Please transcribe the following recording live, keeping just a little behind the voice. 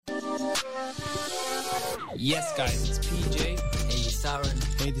Yes, guys, it's PJ. Hey, it's Haran.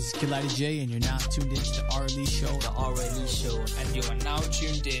 Hey, this is Killadi J, and you're now tuned in to the RLE Show. The RLE Show. And you are now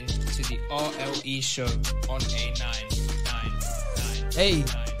tuned in to the RLE Show on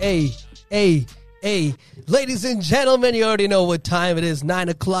A999. Hey. Ladies and gentlemen, you already know what time it is. 9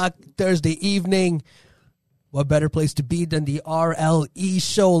 o'clock Thursday evening. What better place to be than the RLE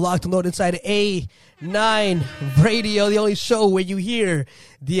Show, locked and loaded inside A9 Radio, the only show where you hear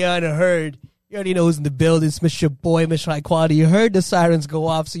the unheard. You already know who's in the building. It's your boy, MrHighQuality. You heard the sirens go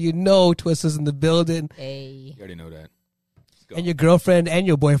off, so you know Twista's in the building. Hey. You already know that. And your girlfriend and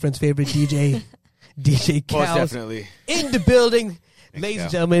your boyfriend's favorite DJ, DJ Kow. Most definitely. In the building. Ladies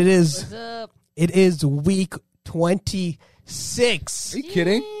and gentlemen, What's up? it is week 26. Are you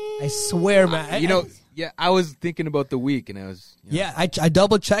kidding? I swear, man. I was thinking about the week, and I was... Yeah, I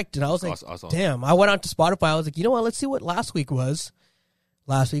double checked, and I was like, awesome. damn. I went on to Spotify. I was like, you know what? Let's see what last week was.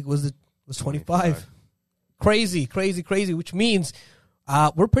 Last week was 25. Crazy, which means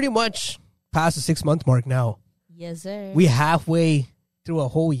we're pretty much past the 6-month mark now. Yes, sir. We halfway through a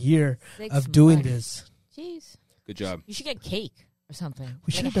whole year of doing this. Jeez. Good job. You should get cake or something.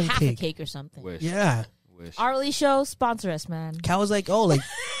 We should have like done half cake. a cake or something. Wish. Yeah. Wish. RLE Show, sponsor us, man. Cal was like, oh, like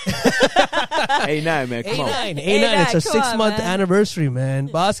A9, man. Come on. A9. It's our come on, 6-month man. anniversary, man.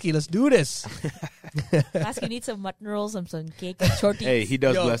 Bosky, let's do this. Ask you need some mutton rolls and some cake and shorties. Hey, he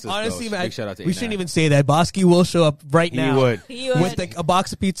does Yo, bless us, honestly, though. man, Big shout out to we A9. shouldn't even say that. Bosky will show up right now. He would. He would. With like a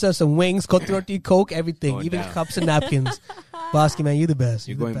box of pizza, some wings, roti, Coke, everything, Going even down. cups and napkins. Bosky, man, you're the best.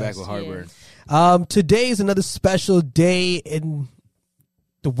 You're the going back best. with heartburn. Today is another special day in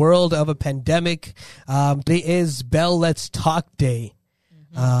the world of a pandemic. Today is Bell Let's Talk Day.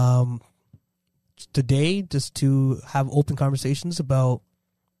 Today, just to have open conversations about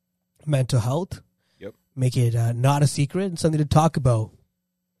mental health. Yep. Make it not a secret and something to talk about.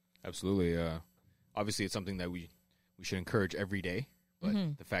 Absolutely. Obviously, it's something that we should encourage every day. But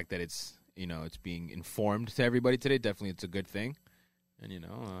the fact that it's being informed to everybody today, definitely it's a good thing. And,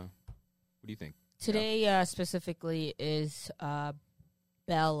 what do you think? Today specifically is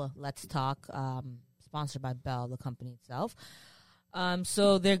Bell Let's Talk, sponsored by Bell, the company itself.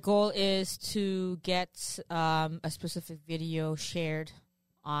 So their goal is to get a specific video shared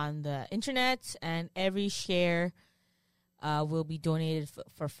on the internet, and every share will be donated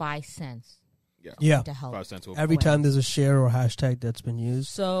for 5 cents. Yeah. To help. 5 cents will Every time there's a share or hashtag that's been used.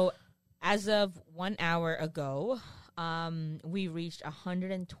 So as of 1 hour ago, we reached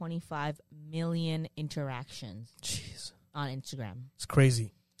 125 million interactions. Jeez. On Instagram. It's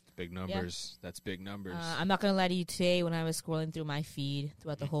crazy. Big numbers. That's big numbers. I'm not going to lie to you, today when I was scrolling through my feed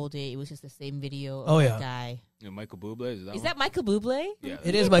throughout the whole day, it was just the same video of that guy. Michael Bublé, is that Is that Michael Bublé? Yeah.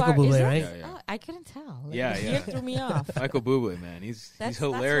 It is Michael Bublé, it? right? Yeah. Oh, I couldn't tell. Like, Yeah, the yeah. year threw me off. Michael Bublé, man. He's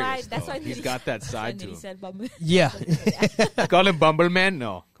hilarious. That's why he's got that side to he him. said Bumble. Yeah. Call him Bumbleman?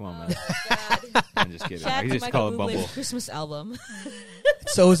 No. Come on, man. God. I'm just kidding. Shout out He to just Michael call him Bumble. Bublé's Christmas album.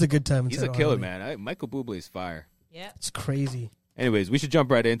 It's always a good time. He's a killer, man. Michael Bublé is fire. Yeah. It's crazy. Anyways, we should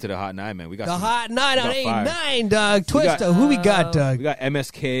jump right into the Hot 9, man. We got The some- Hot 9 on we got fire. 8-9, dog. Twista, who we got, dog? We got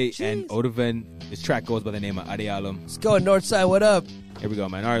MSK and Odovan. This track goes by the name of Adialum. Let's go, Northside. What up? Here we go,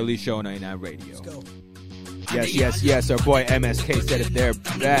 man. RLE Show 99 Radio. Let's go. Yes. Our boy MSK said it there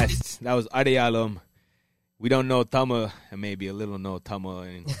best. That was Adialum. We don't know Tama, and maybe a little know Tama.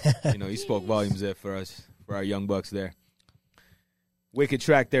 And, he spoke volumes there for us, for our young bucks there. Wicked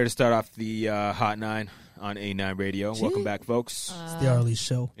track there to start off the Hot 9 on A9 Radio. Welcome back, folks. It's the RLE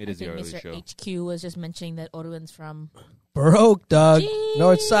Show. It is the RLE Mr. Show. HQ was just mentioning that Odovin's from Baroque, dog. Jeez.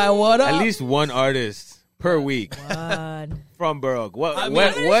 Northside, what up? At least one artist per week one. from Baroque. What I mean,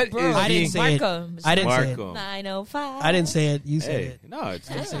 what Bro, is I he? didn't say it. Marco. I didn't say it. Marco. 905. I didn't say it. You said Hey, it. no, it's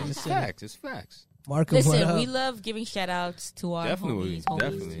Yeah. facts. It's facts. Marco, what Listen, up? we love giving shout outs to our Definitely.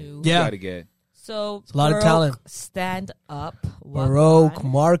 homies too. Yeah. Gotta get. So a lot of Baroque, talent. Stand up. Baroque,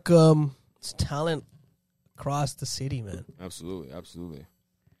 Wagwan. Markham. It's talent across the city, man. Absolutely.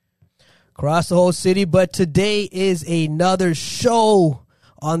 Across the whole city. But today is another show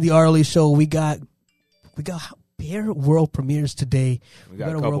on the RLE Show. We got bare world premieres today. We We got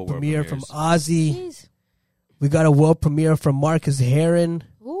got a a couple world premiere from premieres. Ozzy. Jeez. We got a world premiere from Marcus Haran.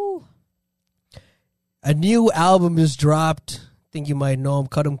 Ooh. A new album is dropped. I think you might know him.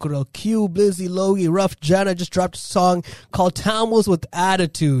 Cut him, Kuro Q, Blizzy, Logie, Rough Jana just dropped a song called Tamils with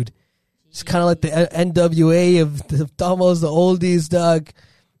Attitude. It's kind of like the NWA of the Tamils, the oldies, dog.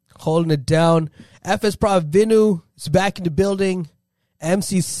 Holding it down. FS Prof Vinu is back in the building.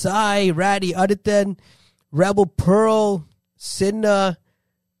 MC Sai, Ratty Udithan, Rebel Pearl, Sidna.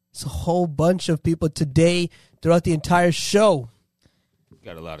 It's a whole bunch of people today throughout the entire show.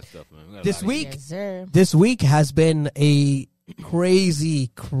 Got a lot of stuff, man. We got a This lot of week, Yes, sir. this week has been a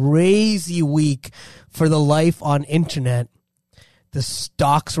crazy week for the life on internet. The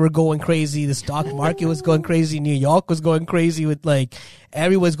stocks were going crazy. The stock market was going crazy. New York was going crazy with like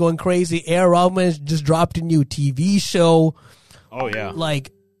everyone's going crazy. Rahman just dropped a new TV show. Oh yeah.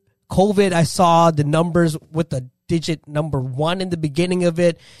 Like COVID, I saw the numbers with the digit number 1 in the beginning of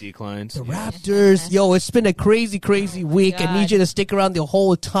it. Declines. The Raptors, yo, it's been a crazy week. I need God. you to stick around the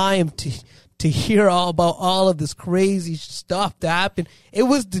whole time to hear all about all of this crazy stuff that happened. It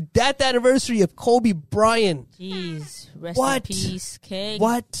was the death anniversary of Kobe Bryant. Jeez. Rest What? in peace, King.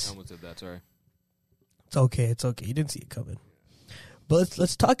 What? I almost said that. Sorry. It's okay. You didn't see it coming. But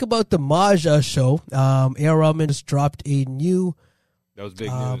let's talk about the Maajja Show. Rahman just dropped a new That was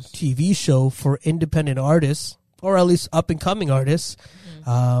big news. TV show for independent artists, or at least up-and-coming artists.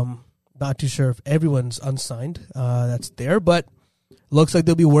 Not too sure if everyone's unsigned that's there, but looks like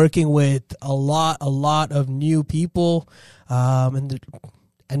they'll be working with a lot of new people and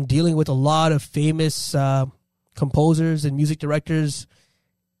dealing with a lot of famous composers and music directors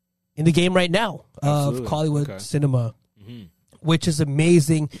in the game right now Absolutely. of Hollywood Okay. cinema, Mhm. which is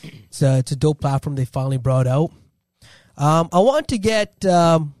amazing. It's a dope platform they finally brought out. I want to get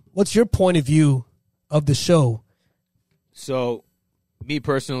what's your point of view of the show? So, me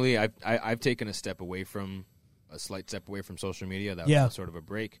personally, I've taken a slight step away from social media. That was sort of a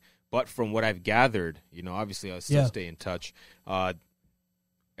break. But from what I've gathered, obviously I'll still stay in touch.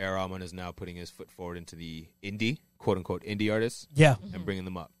 Rahman is now putting his foot forward into the quote unquote indie artists, Yeah. and bringing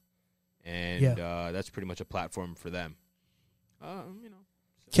them up, and that's pretty much a platform for them.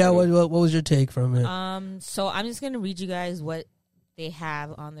 Kel, what was your take from it? So I'm just gonna read you guys what they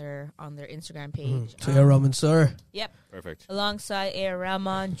have on their Instagram page. So Rahman, sir. Yep. Perfect. Alongside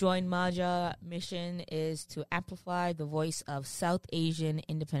Rahman, join Maajja. Mission is to amplify the voice of South Asian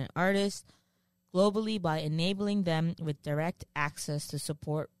independent artists globally by enabling them with direct access to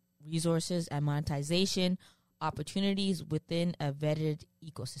support, resources, and monetization opportunities within a vetted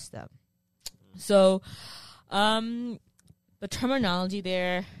ecosystem. So, the terminology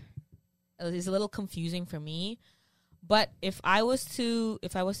there is a little confusing for me. But if I was to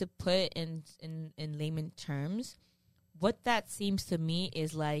put it in layman terms, what that seems to me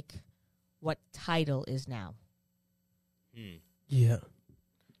is like what Tidal is now. Yeah.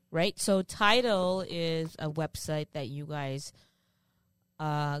 Right? So Tidal is a website that you guys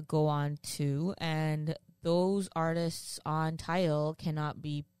go on to, and those artists on Tidal cannot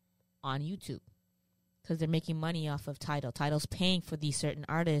be on YouTube because they're making money off of Tidal. Tidal's paying for these certain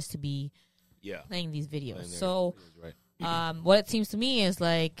artists to be playing these videos. So what it seems to me is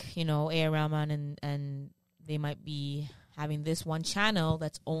like, Rahman and they might be having this one channel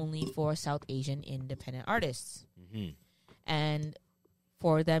that's only for South Asian independent artists. Mm-hmm. And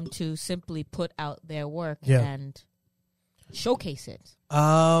for them to simply put out their work and showcase it.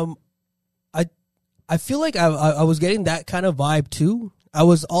 I feel like I was getting that kind of vibe too. I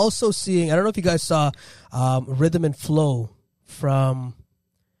was also seeing, I don't know if you guys saw Rhythm and Flow on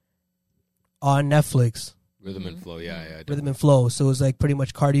Netflix. Rhythm and Flow, yeah. Rhythm and Flow. So it was like pretty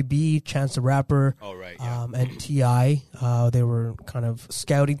much Cardi B, Chance the Rapper, and T.I. They were kind of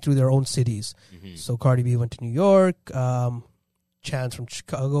scouting through their own cities. Mm-hmm. So Cardi B went to New York, Chance from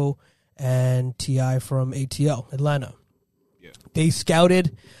Chicago, and T.I. from ATL, Atlanta. Yeah. They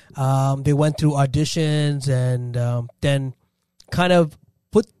scouted. They went through auditions and then kind of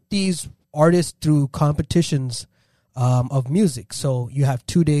put these artists through competitions of music. So you have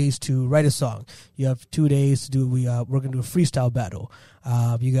 2 days to write a song. You have 2 days to do, we're going to do a freestyle battle.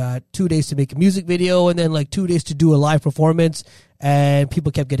 You got 2 days to make a music video and then like 2 days to do a live performance, and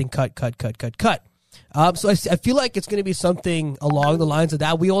people kept getting cut. So I feel like it's going to be something along the lines of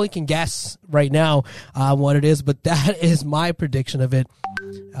that. We only can guess right now what it is, but that is my prediction of it,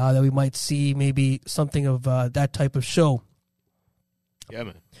 that we might see maybe something of that type of show. Yeah,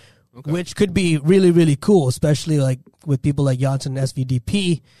 man. Okay. Which could be really, really cool, especially like with people like Janssen and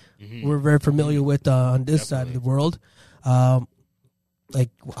SVDP. Mm-hmm. We're very familiar with on this side of the world. Like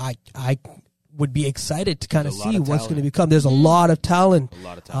I would be excited to kind of see what's going to become. There's a lot of talent.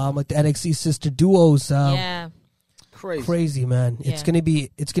 Like the NXT sister duos. Crazy, man. Yeah. It's gonna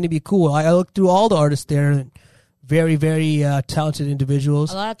be cool. I looked through all the artists there, and very, very talented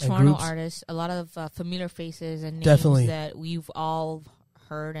individuals. A lot of Toronto artists, a lot of familiar faces and names that we've all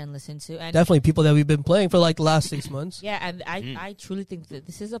heard and listened to, and definitely people that we've been playing for like the last 6 months. Yeah, and I truly think that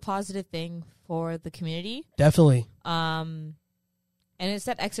this is a positive thing for the community. Definitely. And it's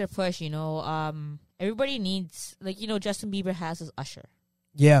that extra push, everybody needs, like, Justin Bieber has his Usher.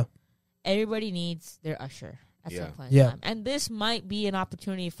 Yeah. Everybody needs their Usher. at Yeah. some point in Yeah. time. And this might be an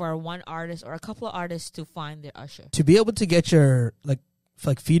opportunity for one artist or a couple of artists to find their usher. To be able to get your like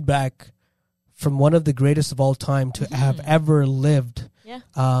feedback from one of the greatest of all time to have ever lived Yeah.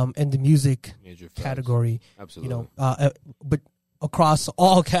 in the music Major facts. category, Absolutely. but across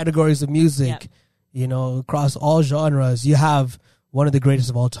all categories of music, across all genres, you have one of the greatest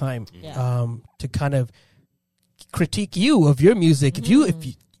of all time Yeah. to kind of critique you of your music. If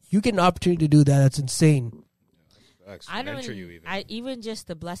you get an opportunity to do that, that's insane. Facts. I don't Mentor even, you even. even just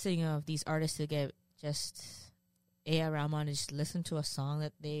the blessing of these artists to get just A.R. Rahman to just listen to a song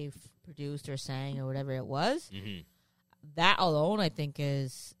that they've produced or sang or whatever it was. Mhm. That alone, I think,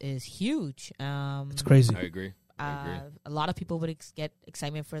 is huge. It's crazy. I agree. A lot of people would get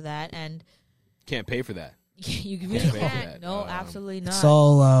excitement for that, and Can't pay for that. you really Can't pay for can't. that. No, absolutely not. It's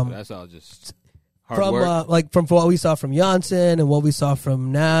all That's all just hard from work. from what we saw from Janssen and what we saw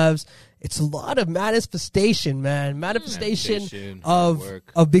from Navs. It's a lot of manifestation, man. Manifestation hard of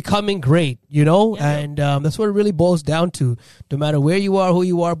work. becoming great, Yeah. and that's what it really boils down to. No matter where you are, who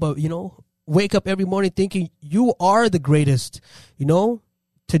you are, but wake up every morning thinking you are the greatest.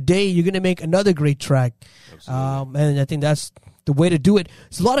 Today you're gonna make another great track, and I think that's the way to do it.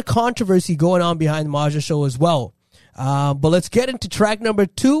 There's a lot of controversy going on behind the Maajja Show as well. But let's get into track number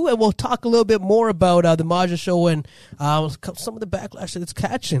 2, and we'll talk a little bit more about the Maajja Show and some of the backlash that it's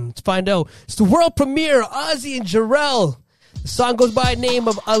catching. Let's find out. It's the world premiere, Ozzy and Jarrell. The song goes by the name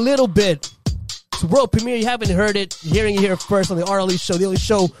of A Little Bit. It's the world premiere. You haven't heard it. You're hearing it here first on the RLE Show, the only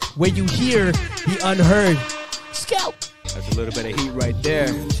show where you hear the unheard. Scout. That's a little bit of heat right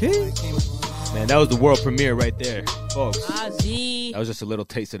there. Man, that was the world premiere right there, folks. Ozzy. That was just a little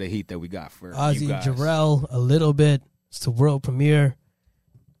taste of the heat that we got for Ozzy you and guys. Jarrell, A Little Bit. It's the world premiere.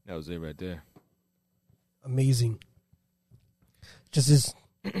 That was it right there. Amazing. Just his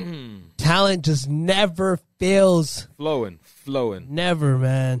talent just never fails. Flowing. Never,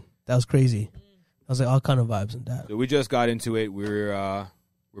 man. That was crazy. I was like all kind of vibes in that. So we just got into it. We're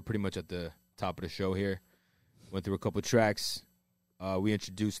pretty much at the top of the show here. Went through a couple tracks. We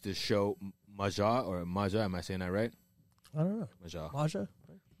introduced the show Maajja. Am I saying that right? I don't know. Maajja. Maajja?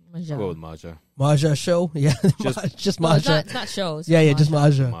 I'll go with Maajja. Maajja Show? Yeah. Just No, Maajja. it's not shows. Yeah, just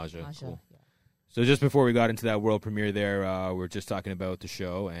Maajja. Maajja. Maajja, Cool. yeah. So just before we got into that world premiere there, we're just talking about the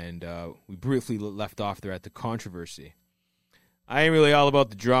show, and we briefly left off there at the controversy. I ain't really all about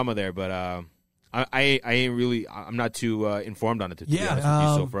the drama there, but I'm not too informed on it, to be honest with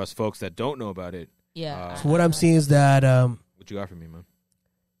you. So for us folks that don't know about it, Yeah. So what I'm seeing is that what you got for me, man?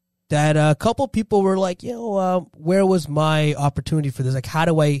 that a couple people were like, where was my opportunity for this? Like, how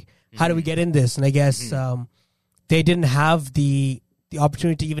do we get in this? And I guess they didn't have the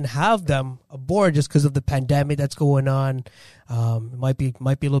opportunity to even have them aboard just because of the pandemic that's going on. It might be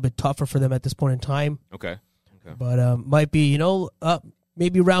a little bit tougher for them at this point in time. Okay. But might be,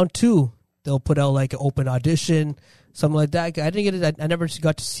 maybe round 2 they'll put out like an open audition, something like that. I didn't get it. I never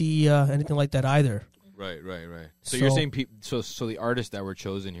got to see anything like that either. Right. So you're saying so the artists that were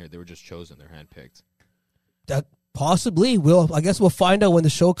chosen here, they were just chosen, they're handpicked. That possibly I guess we'll find out when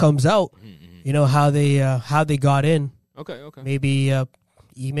the show comes out. How they got in. Okay. Maybe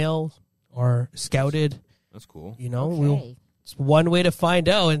email or scouted. That's cool. Okay. It's one way to find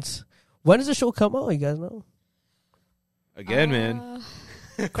out. It's when does the show come out? You guys know? Again, man.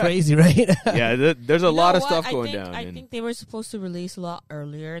 Crazy, right? Yeah, there's a lot of stuff I going think, down. I think they were supposed to release a lot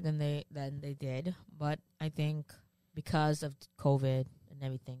earlier than they did, but I think because of COVID and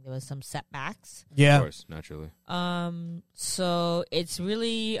everything, there was some setbacks. Yeah. Of course, naturally. So it's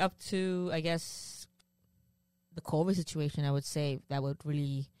really up to, I guess, the COVID situation. I would say that would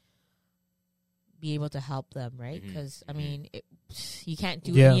really be able to help them, right? Because I mean, you can't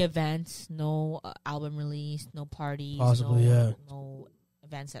do any events, no album release, no parties, Possibly, no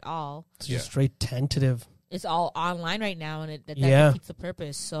events at all. It's just straight tentative. It's all online right now, and that defeats the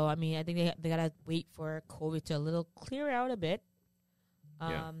purpose. So I mean, I think they gotta wait for COVID to a little clear out a bit.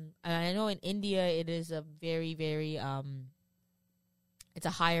 And I know in India it is a very, very it's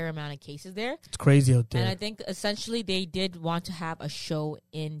a higher amount of cases there. It's crazy out there. And I think essentially they did want to have a show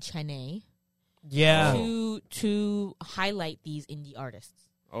in Chennai. Yeah. To highlight these indie artists.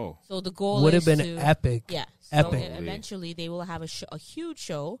 Oh. So the goal would is have been epic. Yeah. So epic. Eventually they will have a huge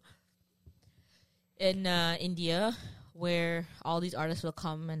show in India where all these artists will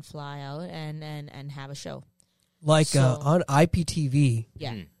come and fly out and have a show. Like on IPTV.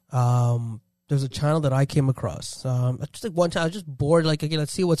 Yeah. There's a channel that I came across. Just like one time, I was just bored. Like, okay,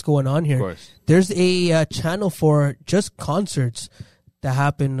 let's see what's going on here. Of course. There's a channel for just concerts that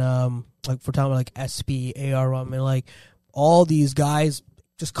happen, like for time like SP, ARM, and like all these guys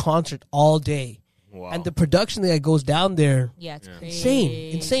just concert all day. Wow. And the production that goes down there, Yeah, it's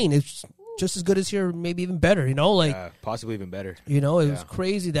crazy. insane. It's just as good as here, maybe even better. You know, like possibly even better. You know, it was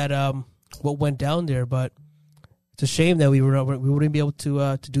crazy that what went down there, but it's a shame that we wouldn't be able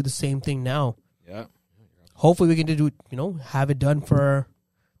to do the same thing now. Yeah. Hopefully, we can do have it done for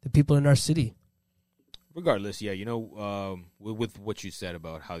the people in our city. Regardless, yeah, with what you said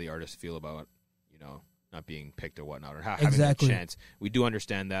about how the artists feel about not being picked or whatnot, or having a chance, we do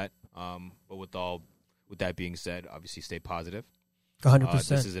understand that. But with that being said, obviously stay positive. 100%.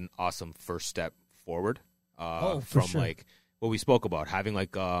 This is an awesome first step forward from sure. Like what we spoke about, having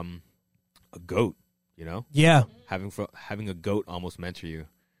like a goat, Yeah. Having a goat almost mentor you.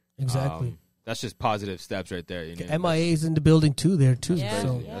 Exactly. That's just positive steps right there. MIA is in the building too. Yeah,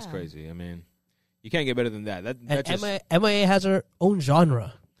 so. That's crazy. I mean, you can't get better than that. MIA has her own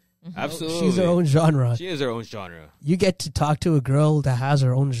genre. Absolutely, she's her own genre. She is her own genre. You get to talk to a girl that has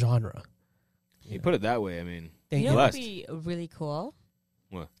her own genre. You put it that way. I mean, what would be really cool?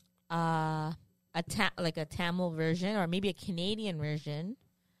 What? Like a Tamil version or maybe a Canadian version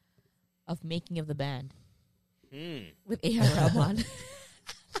of Making of the Band with A.R. Rahman.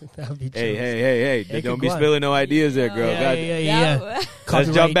 Hey! Don't be spilling no ideas there, girl. Yeah. Let's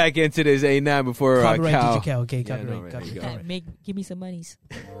jump back into this A9 before Cow. Okay, copyright. Give me some monies.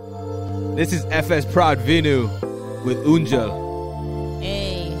 This is FS Prod Vinu with Unjal.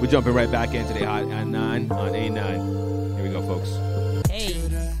 Hey. We're jumping right back into the Hot 9 on A9. Here we go, folks. Hey.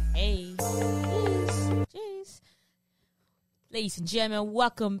 Jeez. Ladies and gentlemen,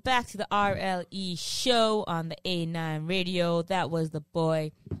 welcome back to the RLE Show on the A9 Radio. That was the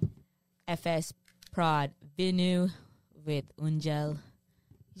boy FS Prod Vinu with Unjal.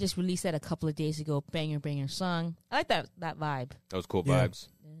 He just released that a couple of days ago. Banger song. I like that vibe. That was cool vibes.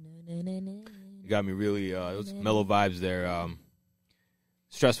 You got me really those mellow vibes there.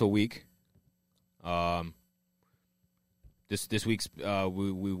 Stressful week. This week's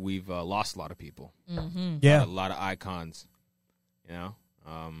we've lost a lot of people. Mm-hmm. Yeah, a lot of icons. I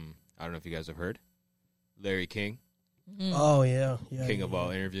don't know if you guys have heard. Larry King. Mm-hmm. Oh yeah. King of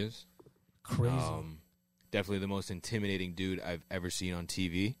all interviews. Crazy. Definitely the most intimidating dude I've ever seen on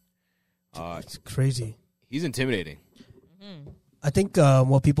TV. It's crazy. He's intimidating. Mm-hmm. I think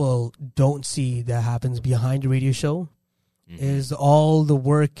what people don't see that happens behind the radio show is all the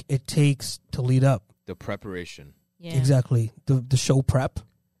work it takes to lead up. The preparation. Yeah. Exactly. The show prep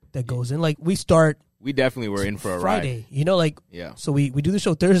that goes in. Like we definitely were in for a Friday. ride. Yeah. So we do the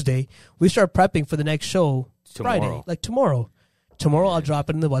show Thursday. We start prepping for the next show Friday. Like tomorrow. Tomorrow I'll drop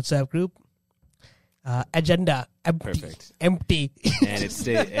it in the WhatsApp group. Agenda empty. And it's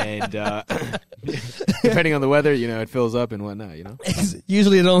depending on the weather, it fills up and whatnot.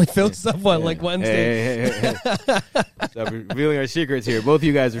 Usually it only fills up like Wednesday. Hey. Stop revealing our secrets here. Both of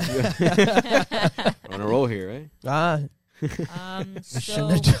you guys are on a roll here, right?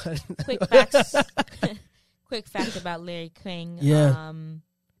 So quick fact about Larry King. Yeah.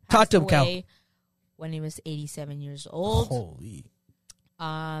 Talk to him, Cal. When he was 87 years old. Holy.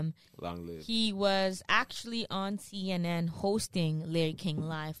 Long live. He was actually on CNN hosting Larry King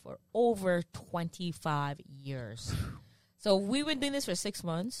Live for over 25 years. So we've been doing this for 6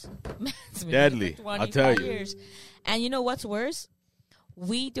 months. Deadly. I'll tell you. Years. And you know what's worse?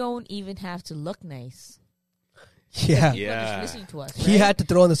 We don't even have to look nice. Yeah. Just listening to us, right? He had to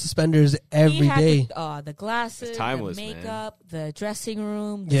throw on the suspenders every day. The glasses, timeless, the makeup, the dressing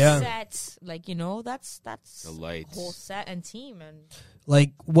room, the sets. That's the lights, whole set and team. And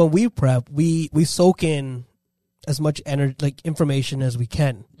like when we prep, we soak in as much information as we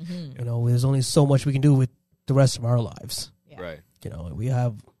can. Mm-hmm. There's only so much we can do with the rest of our lives. Yeah. Right.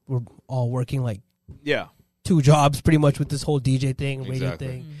 We're all working 2 jobs pretty much with this whole DJ thing, radio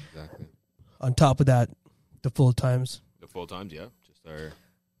thing. Exactly. On top of that, the full times. The full times, yeah. Just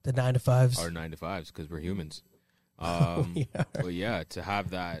the 9 to 5s. Our 9 to 5s because we're humans. But yeah, to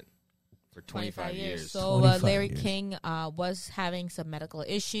have that for 25 years. So 25 Larry years. King was having some medical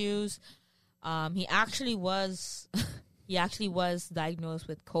issues. He actually was diagnosed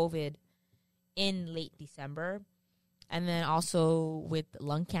with COVID in late December, and then also with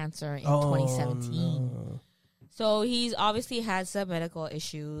lung cancer in 2017. No. So he's obviously had some medical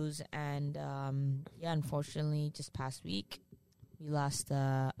issues, and unfortunately, just past week, we lost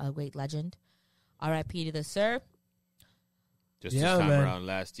a great legend. R.I.P. to the sir. Just this time around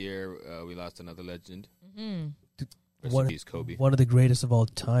last year, we lost another legend. Mm-hmm. Rest in peace, Kobe. One of the greatest of all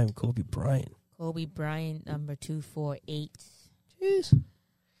time, Kobe Bryant. Kobe Bryant, number 248. Jeez.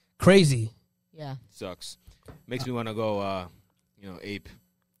 Crazy. Yeah. Sucks. Makes me want to go, ape.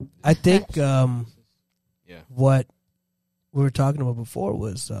 I think yeah. What we were talking about before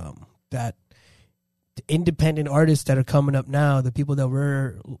was that the independent artists that are coming up now, the people that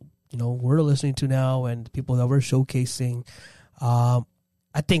we're listening to now, and the people that we're showcasing.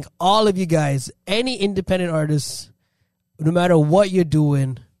 I think all of you guys, any independent artists, no matter what you're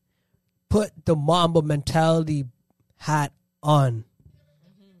doing, put the Mamba mentality hat on.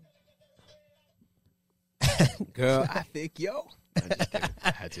 Girl, I think I'm just kidding.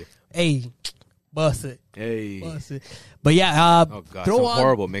 I had to. Hey, bust it. Hey. Bust it. But yeah, Oh god, throw some on.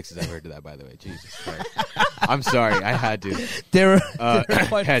 horrible mixes I've heard to that. By the way, Jesus Christ. I'm sorry, I had to. There are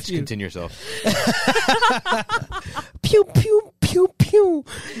quite a Catch, few. continue yourself. Pew pew pew pew.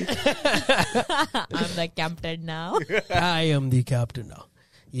 I'm the captain now. I am the captain now.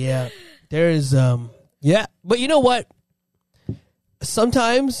 Yeah, there is. Yeah, but you know what?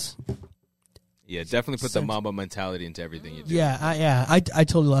 Sometimes. Yeah, definitely put the Mamba mentality into everything you do. I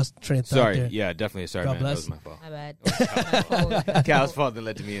totally lost train of thought Sorry, there. yeah, definitely. Sorry, God man. bless. That was my fault. My bad. Cal's fault that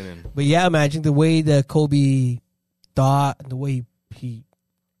led to me and then. But yeah, imagine the way that Kobe thought, the way he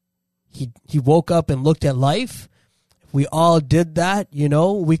woke up and looked at life. If we all did that,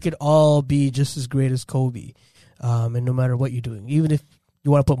 we could all be just as great as Kobe. And no matter what you're doing, even if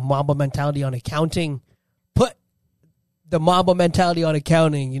you want to put Mamba mentality on accounting, put the Mamba mentality on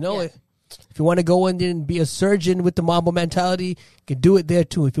accounting. If you want to go in there and be a surgeon with the Mamba mentality, you can do it there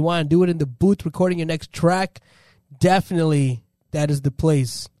too. If you want to do it in the booth recording your next track, definitely that is the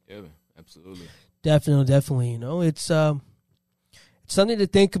place. Yeah, absolutely. Definitely. It's something to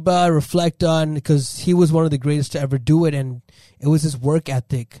think about, reflect on, because he was one of the greatest to ever do it, and it was his work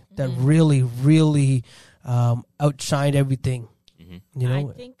ethic that really, really outshined everything. Mm-hmm.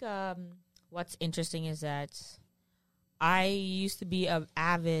 I think what's interesting is that I used to be I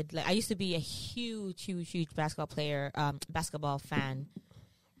used to be a huge basketball fan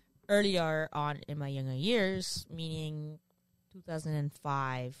earlier on in my younger years, meaning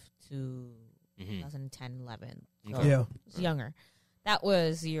 2005 to 2010, 11. So Yeah. I was younger. That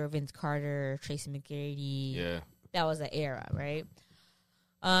was your Vince Carter, Tracy McGrady. Yeah. That was the era, right?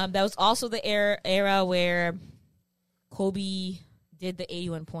 That was also the era where Kobe did the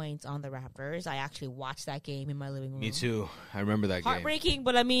 81 points on the Raptors. I actually watched that game in my living room. Me too. I remember that game. Heartbreaking,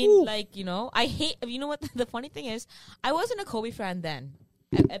 but I mean, I hate, you know what the funny thing is? I wasn't a Kobe fan then.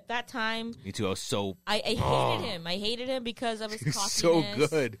 At that time. Me too. I was so... I hated him. I hated him because of his cockiness. so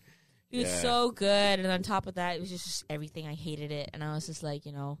good. He was so good. And on top of that, it was just everything. I hated it. And I was just like,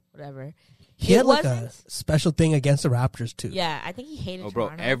 whatever. He had like a special thing against the Raptors too. Yeah, I think he hated Toronto.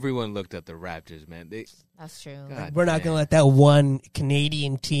 Toronto. Everyone looked at the Raptors, man. That's true. God We're not damn. going to let that one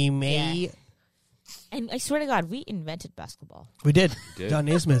Canadian team, Yeah. And I swear to God, we invented basketball. We did. Did. John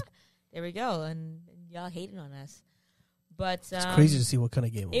Naismith. There we go. And y'all hated on us. But It's crazy to see what kind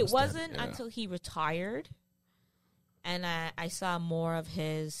of game it was. it wasn't Yeah. until he retired and I saw more of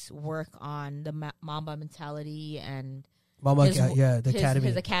his work on the Mamba mentality and Mama, his academy.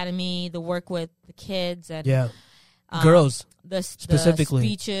 his academy, the work with the kids and Yeah. Girls. the specifically.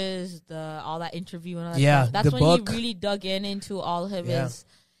 speeches, all that interview and all that Yeah, stuff. That's the when book. he really dug into all of his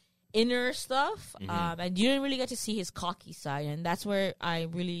inner stuff, and you didn't really get to see his cocky side, and that's where I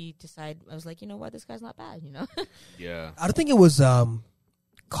really decided. I was like, you know what, this guy's not bad, Yeah. I don't think it was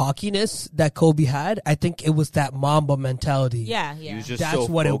cockiness that Kobe had. I think it was that Mamba mentality. yeah. He was just That's so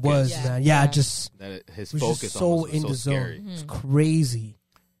what it was, focused man. Yeah. Just that his was focus just so almost was in so the zone. scary. It's crazy.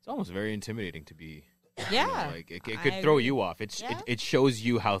 It's almost very intimidating to be. Yeah. Like it I could throw agree. you off. Yeah. It shows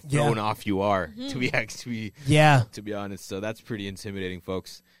you how thrown off you are to be actually Yeah. to be honest. So that's pretty intimidating,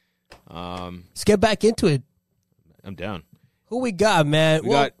 folks. Let's get back into it. I'm down. Who we got, man? We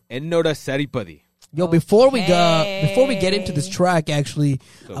got Ennora Saripati. Yo, before we get into this track, actually,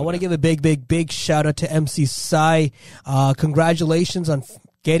 I want to give a big shout out to MC Sai. Congratulations on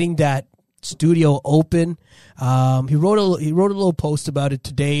getting that studio open. He wrote a little post about it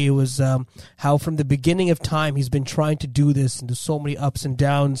today. It was how from the beginning of time he's been trying to do this, and there's so many ups and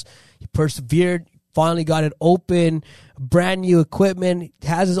downs. He persevered. Finally got it open, brand new equipment,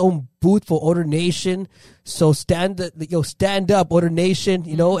 has his own booth for Order Nation. So stand up, Order Nation.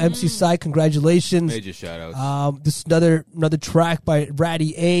 MC Sai, congratulations. Major shout outs. This is another track by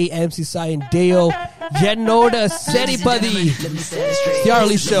Ratty A, MC Sai, and Deo. Yenoda Seribadi. The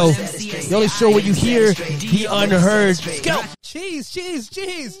RLE Show. The only show where you hear the unheard. Let's go.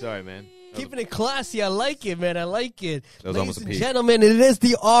 Jeez. Sorry, man. Keeping it classy. I like it, man. I like it. That was Ladies almost a and peak. gentlemen, it is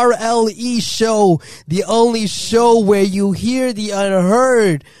the RLE Show. The only show where you hear the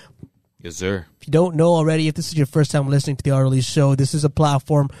unheard. Yes, sir. If you don't know already, if this is your first time listening to the RLE Show, this is a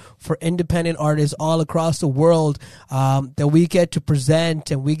platform for independent artists all across the world that we get to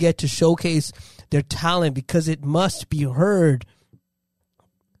present and we get to showcase their talent because it must be heard.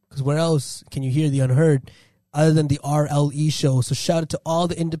 because where else can you hear the unheard other than the RLE show? So shout out to all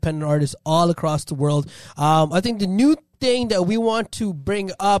the independent artists all across the world. I think the new thing that we want to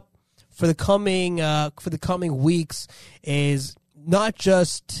bring up for the coming weeks is not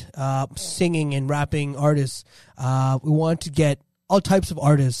just singing and rapping artists. We want to get all types of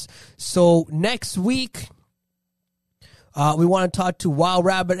artists. So next week, we want to talk to Wild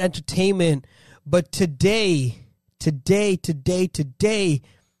Rabbit Entertainment. But today,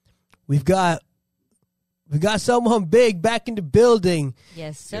 we've got someone big back in the building.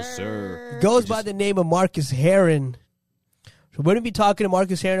 Yes, sir. Yes, sir. Goes by the name of Marcus Haran. So we're going to be talking to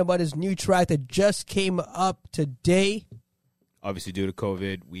Marcus Haran about his new track that just came up today. Obviously, due to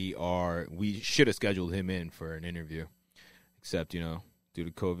COVID, we should have scheduled him in for an interview. Except, due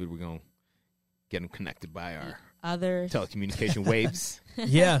to COVID, we're going to get him connected by our other telecommunication waves.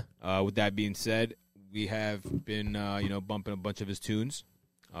 Yeah. With that being said, we have been, bumping a bunch of his tunes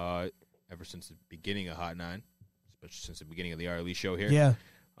ever since the beginning of Hot 9, especially since the beginning of the RLE show here. Yeah.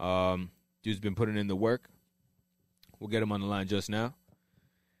 Dude's been putting in the work. We'll get him on the line just now.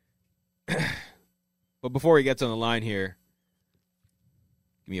 But before he gets on the line here,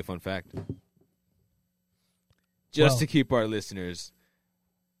 give me a fun fact. Just to keep our listeners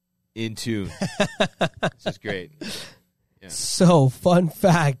in tune. This is great. Yeah. So, fun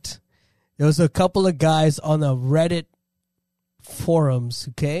fact. There was a couple of guys on the Reddit forums,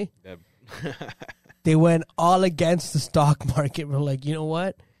 okay? They went all against the stock market. We're like, you know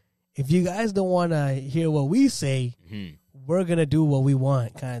what? If you guys don't want to hear what we say, we're going to do what we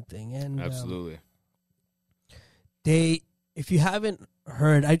want, kind of thing. And absolutely. If you haven't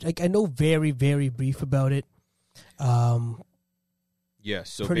heard, I know very, very brief about it. Yeah,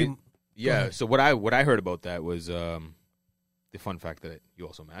 so so what I heard about that was the fun fact that you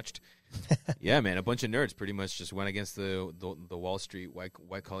also matched. Yeah, man, a bunch of nerds pretty much just went against the Wall Street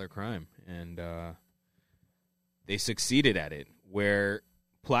white collar crime, and they succeeded at it. Where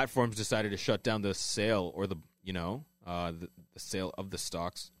platforms decided to shut down the sale or the sale of the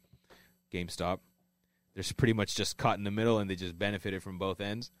stocks, GameStop. They're pretty much just caught in the middle, and they just benefited from both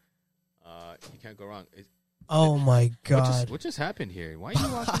ends. You can't go wrong. Oh my God! What just happened here? Why are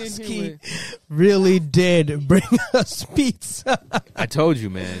you walking in here? Really did bring us pizza. I told you,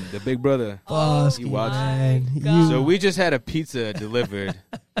 man. The big brother. Bosky, man. So we just had a pizza delivered.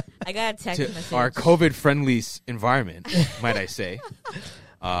 I got a text message. Our COVID-friendly environment, might I say.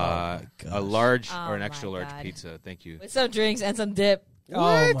 A large or an extra large pizza. Thank you. With some drinks and some dip. Oh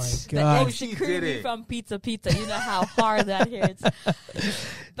my God! The extra creamy from pizza. You know how hard that hits.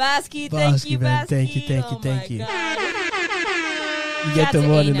 Basky, thank you, man. Basky. Thank you. You That's get the an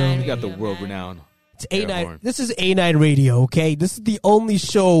one A9 and only. We got the radio, world man. renowned. It's A9. This is A9 Radio. Okay, this is the only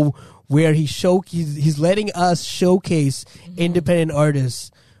show where he's letting us showcase independent artists,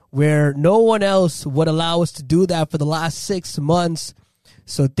 where no one else would allow us to do that for the last 6 months.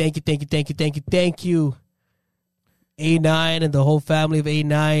 So thank you. A9 and the whole family of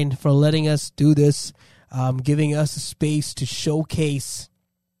A9 for letting us do this, giving us a space to showcase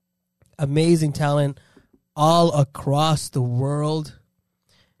amazing talent all across the world.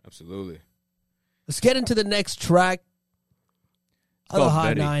 Absolutely. Let's get into the next track. It's Hot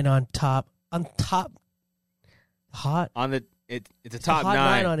Betty. 9 on top. Hot. On the it's a top Hot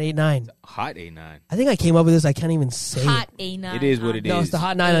 9 on A9. Hot A9. I think I came up with this. I can't even say Hot it. A9. It is what it No, is. it's the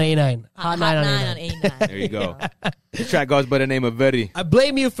Hot 9 on A9. Hot 9 on A9. There you go. This track goes by the name of Very. I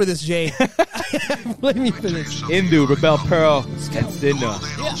blame you for this, Jay. I blame you for this. Indu, Rebel Pearl, and Sinna.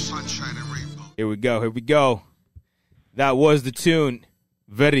 Here we go. That was the tune,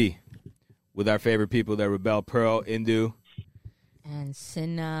 Very, with our favorite people there, Rebel Pearl, Indu. And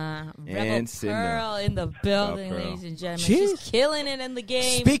Sinna. And Rebel Sinna. Pearl in the building, Pearl. ladies and gentlemen. Jeez. She's killing it in the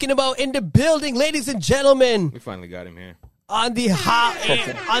game. Speaking about in the building, ladies and gentlemen, We finally got him here. on the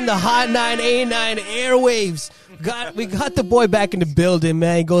Hot 9 A9 airwaves, we got the boy back in the building,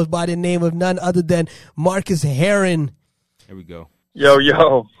 man. He goes by the name of none other than Marcus Haran. Here we go.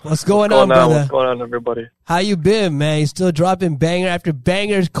 Yo. What's going on, brother? What's going on, everybody? How you been, man? You still dropping banger after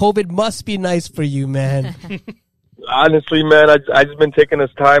bangers? COVID must be nice for you, man. Honestly, man, I just been taking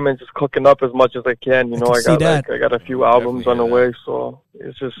this time and just cooking up as much as I can. see that. I got a few albums on the way, so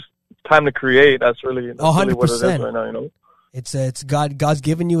it's just time to create. That's really what it is 100%. right now, you know. It's God's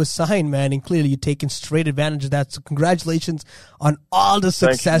given you a sign, man, and clearly you're taking straight advantage of that. So congratulations on all the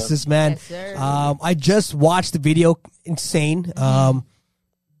Thank you, successes, man. Yes, sir. I just watched the video. Insane.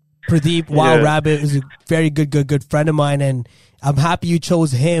 Pradeep Wild Rabbit is a very good friend of mine, and I'm happy you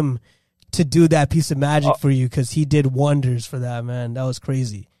chose him to do that piece of magic for you, because he did wonders for that, man. That was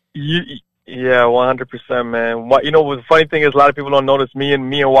crazy. Yeah, 100%, man. What the funny thing is, a lot of people don't notice me and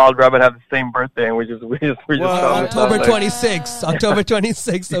Wild Rabbit have the same birthday, and we just October 26th. October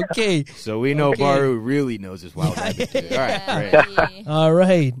 26th. Okay. So we know Baru really knows his Wild Rabbit. Too. All right, great. All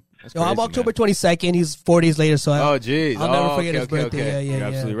right. That's I'm crazy, October man. 22nd. He's 4 days later, so Oh, geez. I'll never forget his birthday. Okay. Yeah, You're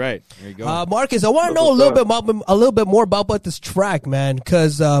absolutely right. There you go. Marcus, I want to know a little bit more about this track, man,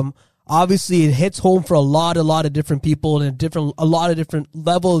 because obviously it hits home for a lot of different people and a lot of different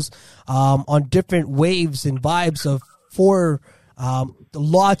levels, on different waves and vibes for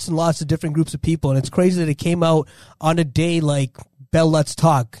lots and lots of different groups of people, and it's crazy that it came out on a day like Bell Let's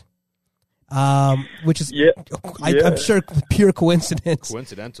Talk. Which is, I'm sure, pure coincidence.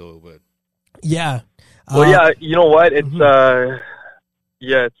 Coincidental, but yeah. Well, you know what? It's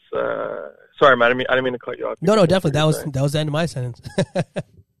sorry, man. I didn't mean to cut you off. No, definitely. That was the end of my sentence.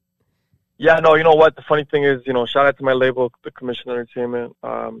 Yeah, no. You know what? The funny thing is, shout out to my label, the Commission Entertainment.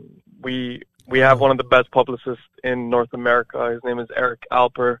 We have one of the best publicists in North America. His name is Eric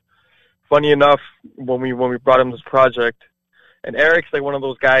Alper. Funny enough, when we brought him this project. And Eric's like one of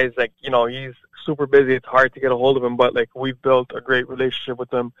those guys, like, he's super busy. It's hard to get a hold of him, but like we've built a great relationship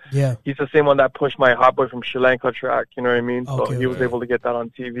with him. Yeah. He's the same one that pushed my Hot Boy from Sri Lanka track, you know what I mean? Okay, so he was able to get that on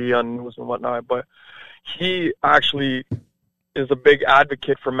TV, on news and whatnot. But he actually is a big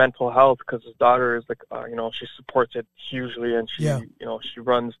advocate for mental health because his daughter is like, she supports it hugely, and she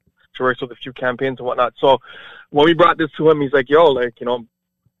works with a few campaigns and whatnot. So when we brought this to him, he's like,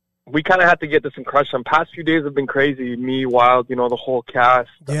 we kind of had to get this in crush. Some past few days have been crazy. Me, Wild, the whole cast,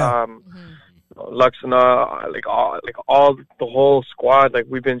 Luxana, like all the whole squad. Like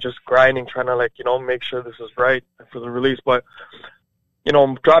we've been just grinding, trying to make sure this is right for the release. But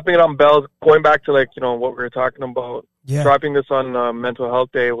dropping it on Bells, going back to what we were talking about, dropping this on Mental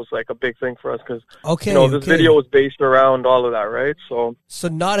Health Day was like a big thing for us because this video was based around all of that, right? So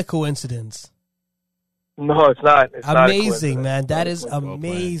not a coincidence. No, it's not. It's amazing, man. That is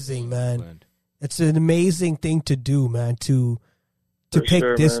amazing, man. It's an amazing thing to do, man. To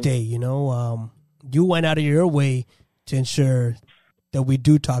pick this day, you went out of your way to ensure that we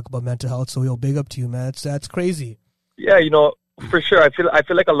do talk about mental health. So, big up to you, man. That's crazy. Yeah, for sure. I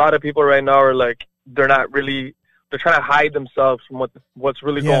feel like a lot of people right now are like they're trying to hide themselves from what's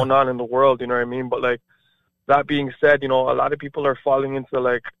really going on in the world. You know what I mean? But like that being said, a lot of people are falling into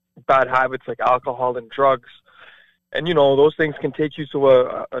like bad habits like alcohol and drugs, and those things can take you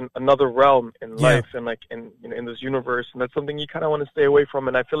to another realm in life and like in this universe, and that's something you kind of want to stay away from.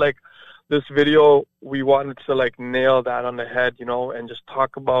 And I feel like this video, we wanted to like nail that on the head, and just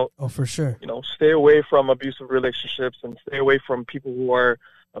talk about, for sure, stay away from abusive relationships and stay away from people who are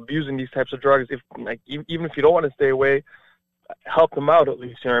abusing these types of drugs. If like even if you don't want to stay away, help them out at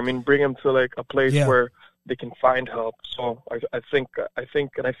least, you know what I mean? Bring them to like a place where they can find help. So I think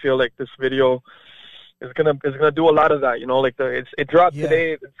and I feel like this video is gonna do a lot of that. Like it dropped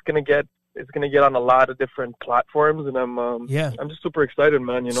today. It's gonna get on a lot of different platforms, and I'm just super excited,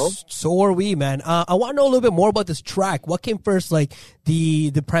 man. So are we, man. I want to know a little bit more about this track. What came first, like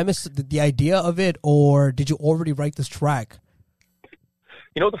the premise, the idea of it, or did you already write this track?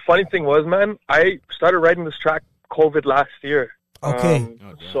 The funny thing was, man, I started writing this track COVID last year. Okay.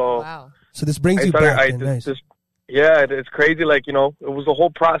 So this brings you back. Nice. It's crazy. Like, it was the whole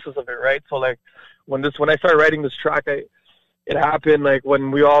process of it, right? So like when I started writing this track, it happened like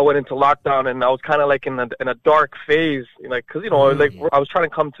when we all went into lockdown, and I was kind of like in a dark phase, like, cause like I was trying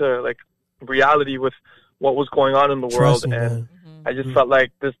to come to like reality with what was going on in the world, and I just felt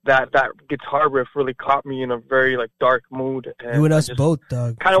like that guitar riff really caught me in a very like dark mood. And you and us both,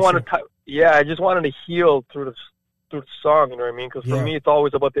 dog. Kind of wanted I just wanted to heal through the song, you know what I mean? Because for me, it's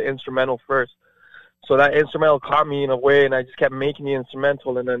always about the instrumental first. So that instrumental caught me in a way, and I just kept making the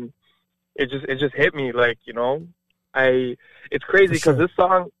instrumental, and then it just hit me, like, it's crazy because this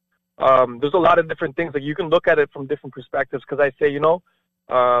song, there's a lot of different things. Like, you can look at it from different perspectives. Because I say,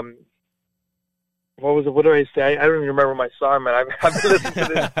 what do I say? I don't even remember my song, man. I've been listening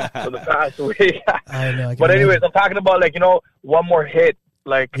to this for the past week. I know. But anyways, I'm talking about, like, one more hit.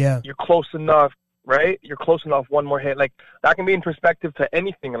 Like, you're close enough, right? You're close enough, one more hit. Like, that can be in perspective to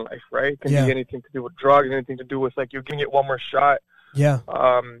anything in life, right? It can be anything to do with drugs, anything to do with, like, you're giving it one more shot. Yeah.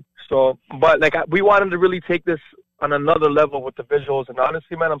 But, like, we wanted to really take this on another level with the visuals. And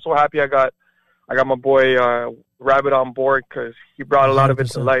honestly, man, I'm so happy I got my boy Rabbit on board, because he brought a lot of it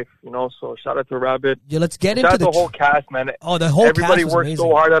to life, So shout out to Rabbit. Yeah, let's get into the whole cast, man. Oh, the whole everybody cast worked amazing.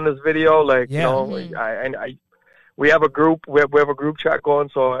 So hard on this video, like we have a group. We have a group chat going,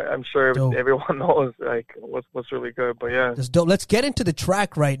 so I'm sure everyone knows like what's really good. But yeah, that's dope. Let's get into the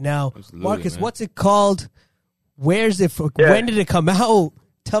track right now. Absolutely, Marcus, man. What's it called? Where's it from? When did it come out?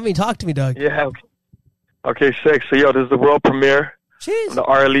 Talk to me, Doug. Yeah. Okay, sick. So, yo, this is the world premiere Cheers. of the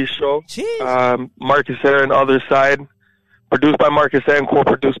RLE Show. Cheers. Marcus Haran, Other Side. Produced by Marcus Haran,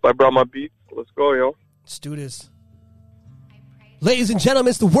 co-produced by Brahma Beats. Let's go, yo. Let's do this. Ladies and gentlemen,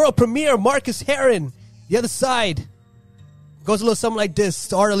 it's the world premiere. Marcus Haran, The Other Side. Goes a little something like this. It's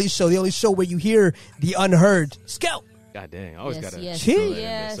the RLE Show, the only show where you hear the unheard. Scout. God dang, I always gotta. Yes.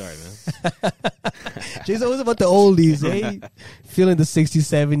 Sorry, man. Jay's always about the oldies, eh? Feeling the 60s,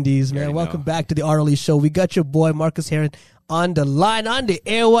 70s, man. already Welcome know. back to the RLE Show. We got your boy Marcus Haran on the line, on the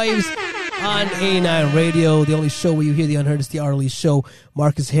airwaves, on A9 Radio. The only show where you hear the unheard is the RLE Show.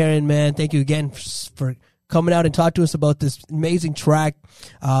 Marcus Haran, man, thank you again for coming out and talk to us about this amazing track.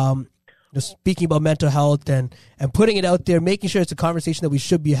 Just speaking about mental health and putting it out there, making sure it's a conversation that we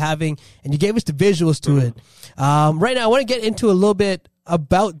should be having. And you gave us the visuals to it. Right now, I want to get into a little bit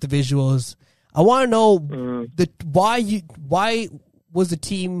about the visuals. I want to know why was the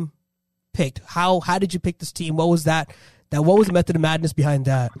team picked? How did you pick this team? What was that? What was the method of madness behind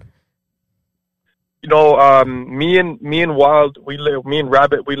that? You know, me and Wild, me and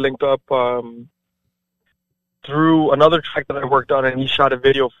Rabbit, we linked up through another track that I worked on, and he shot a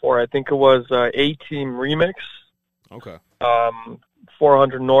video for. I think it was A-Team Remix. Okay.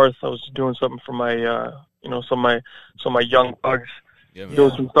 400 North. I was doing something for my, some of my young bugs,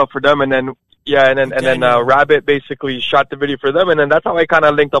 doing some stuff for them, and then Rabbit basically shot the video for them, and then that's how I kind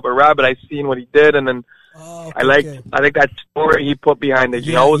of linked up with Rabbit. I seen what he did, and then I like that story he put behind it.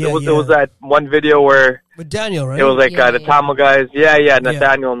 It was that one video where with Daniel, right? It was like the Tamil guys,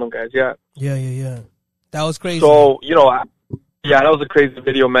 Nathaniel and them guys, yeah. That was crazy. So, that was a crazy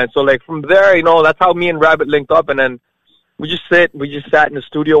video, man. So, like, from there, that's how me and Rabbit linked up. And then we just sat in the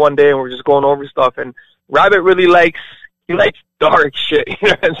studio one day and we were just going over stuff. And Rabbit really likes dark shit. You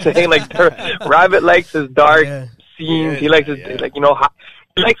know what I'm saying? Like, Rabbit likes his dark scenes. He likes his,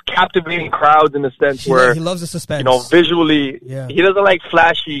 he likes captivating crowds in the sense where he loves the suspense. Visually, he doesn't like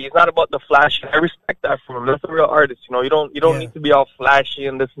flashy. He's not about the flashy. I respect that from him. That's a real artist. You don't need to be all flashy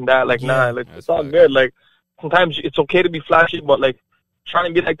and this and that. Like, it's all good. Like, sometimes it's okay to be flashy, but like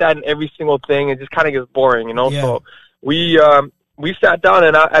trying to be like that in every single thing, it just kind of gets boring, So we sat down,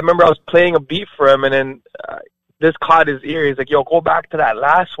 and I remember I was playing a beat for him, and then this caught his ear. He's like, "Yo, go back to that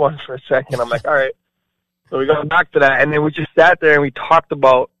last one for a second." I'm like, "All right." So we got back to that, and then we just sat there and we talked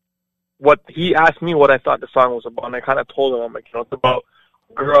about what he asked me what I thought the song was about, and I kind of told him, I'm like, it's about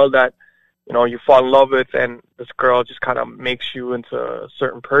a girl that you fall in love with, and this girl just kind of makes you into a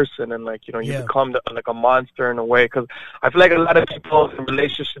certain person, and like, you become like a monster in a way. Because I feel like a lot of people in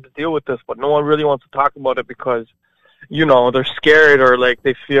relationships deal with this, but no one really wants to talk about it because, they're scared, or like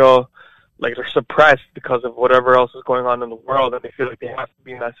they feel like they're suppressed because of whatever else is going on in the world, and they feel like they have to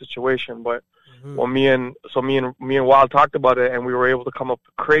be in that situation. But well, me and Wild talked about it, and we were able to come up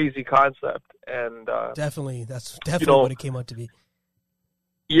with a crazy concept. And definitely, that's definitely what it came out to be.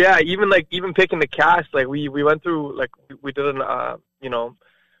 Yeah, even picking the cast, like we went through, like we did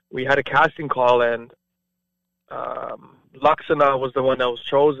we had a casting call, and Luxana was the one that was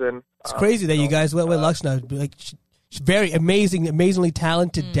chosen. It's crazy that you guys went with Luxana. Like, she's very amazingly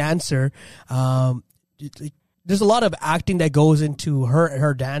talented dancer. There's a lot of acting that goes into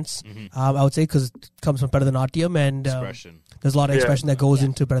her dance. I would say, because it comes from Bharatanatyam, and there's a lot of expression that goes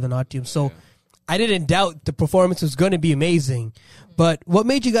into Bharatanatyam. So I didn't doubt the performance was going to be amazing. But what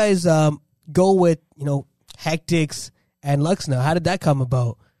made you guys go with Hectics and Luxana? How did that come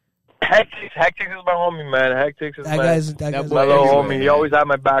about? Hectics is my homie, man. Hectics is that guy's my little homie. He always had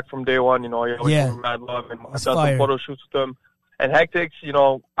my back from day one. He always gave me mad love, and I've done some photo shoots with him. And Hectics,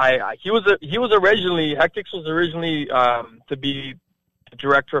 Hectics was originally to be the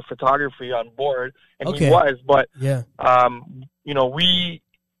director of photography on board, and he was. But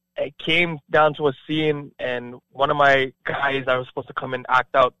it came down to a scene, and one of my guys that was supposed to come and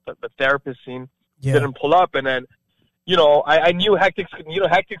act out the therapist scene didn't pull up, and then I knew Hectics.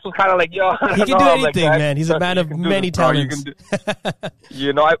 Hectics was kind of like, yo, he can do anything, man. He's a man of many talents.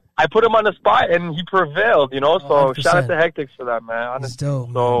 I put him on the spot, and he prevailed. So 100%. Shout out to Hectics for that, man. Honestly.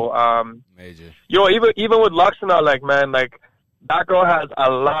 So, major. Even with Luxana, like, man, like, that girl has a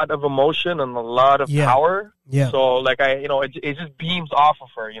lot of emotion and a lot of power. Yeah. So, like, it just beams off of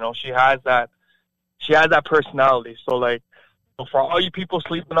her. She has that personality. So, like, for all you people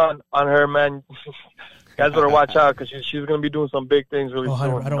sleeping on her, man. You guys better watch out, because she's going to be doing some big things really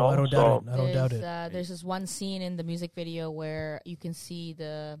soon. I don't doubt it. There's this one scene in the music video where you can see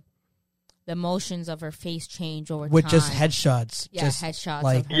the emotions of her face change over time. With just headshots. Yeah, headshots.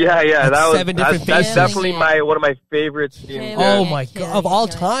 Like, That's definitely one of my favorite scenes. Oh, my God. Of all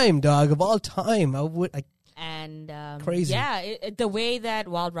time, dog. Of all time. And Crazy. Yeah, the way that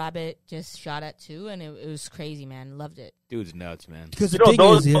Wild Rabbit just shot at too, and it was crazy, man. Loved it. Dude's nuts, man. Because the You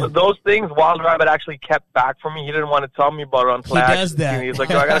know, thing is, those things Wild Rabbit actually kept back from me. He didn't want to tell me about it until He I does actually that. seen it. He's like,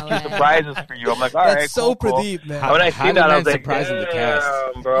 yo, I got a few surprises for you. I'm like, all right, that's so cool. Pradeep, man. And when I How seen did that, I man was like, surprise in the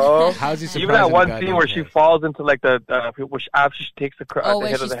cast? damn, bro. How's he surprising Even that the one goddamn scene where she cast? falls into like which after she takes the where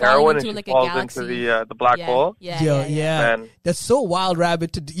hit of she's the falling heroin and into, she like, a falls galaxy. into the black hole. Yeah. Man. That's so Wild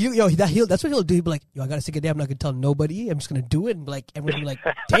Rabbit to do. That's what he'll do. He'll be like, yo, I gotta take a damn. I'm not gonna tell nobody. I'm just gonna do it. And like everyone will be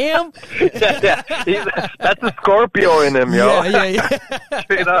like, damn. That's a Scorpio in him, yo. Yeah.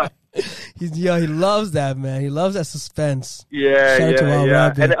 Straight up. He loves that, man. He loves that suspense. Yeah, Shout out to Wild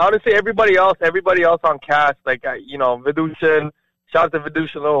Rabbit. And honestly, everybody else on cast, like Vidushin. Shout out to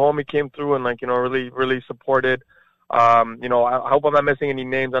Vidushin, little homie came through and really, really supported. I hope I'm not missing any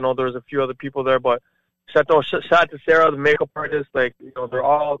names. I know there's a few other people there, but shout out to Sarah, the makeup artist. They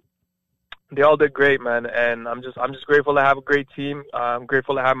all did great, man. And I'm just grateful to have a great team. I'm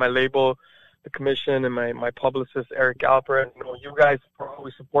grateful to have my label, the commission, and my publicist Eric Galper. You guys are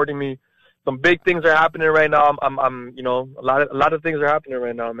always supporting me. Some big things are happening right now. I'm a lot of things are happening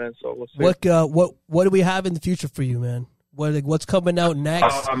right now, man. So we'll see. What do we have in the future for you, man? What's coming out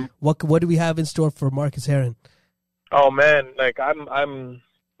next? What do we have in store for Marcus Haran? Oh man, I'm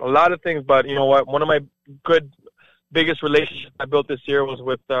a lot of things, but you know what? One of my biggest relationships I built this year was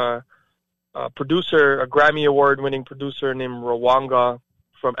with a Grammy Award-winning producer named Rawanga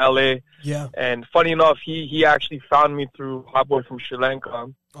from LA. Yeah. And funny enough, he actually found me through Hot Boy from Sri Lanka.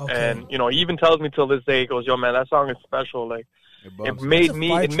 Okay. And he even tells me till this day, he goes, "Yo, man, that song is special. Like, it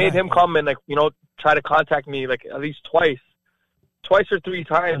made him come and try to contact me at least twice or three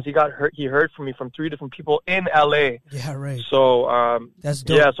times. He heard from me from 3 different people in LA. Yeah, right. So that's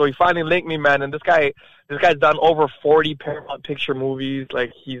dope. Yeah, so he finally linked me, man. And this guy's done over 40 Paramount Picture movies.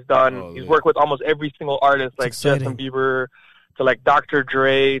 Like he's worked with almost every single artist, like Justin Bieber to Dr.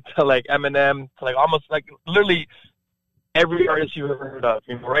 Dre to Eminem to almost literally every artist you've ever heard of.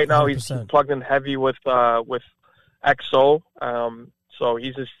 Right now he's plugged in heavy with EXO. So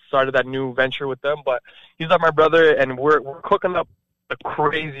he's just started that new venture with them. But he's like my brother, and we're cooking up the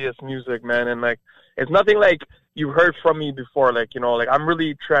craziest music, man. And it's nothing like you've heard from me before. I'm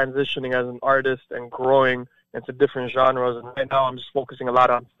really transitioning as an artist and growing into different genres. And right now I'm just focusing a lot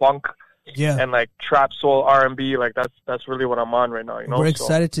on funk. Yeah. And trap, soul, R&B, that's really what I'm on right now. We're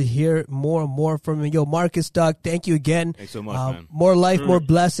excited to hear more and more from you. Yo, Marcus, dog, thank you again. Thanks so much, man. More life, more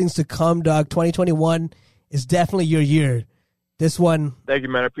blessings to come, dog. 2021 is definitely your year. This one. Thank you,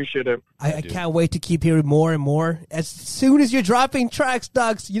 man. I appreciate it. I can't wait to keep hearing more and more. As soon as you're dropping tracks,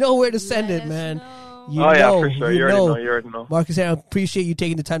 dogs, you know where to send it, man. Yeah, for sure. You already know. Marcus Haran, appreciate you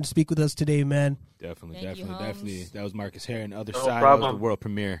taking the time to speak with us today, man. Definitely. That was Marcus Haran, Other Side. That was the world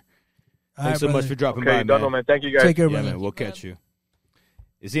premiere. Thanks so much for dropping by, man. Thank you, guys. Take care, brother. man. Man, we'll catch you.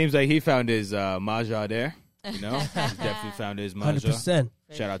 It seems like he found his Maajja there. He's definitely found his Maajja. 100%.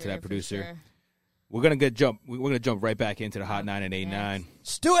 Shout out to that producer. Sure. We're gonna jump right back into the Hot 9 and 8-9.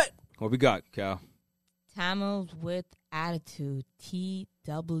 Let's do it. What we got, Cal? Tamils with Attitude,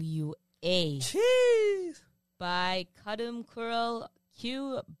 TWA. Cheese. By Kadam Kurl,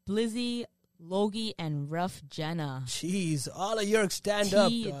 Q, Blizzy, Logie, and Rough Jenna. Jeez, all of Europe, stand up.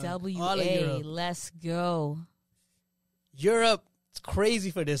 TWA, let's go. Europe, it's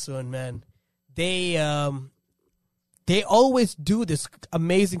crazy for this one, man. They always do this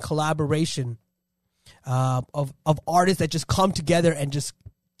amazing collaboration of artists that just come together and just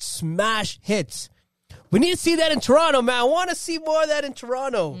smash hits. We need to see that in Toronto, man. I want to see more of that in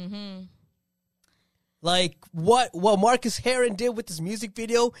Toronto. Mm-hmm. Like what Marcus Haran did with this music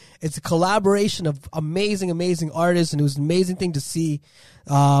video, it's a collaboration of amazing artists, and it was an amazing thing to see.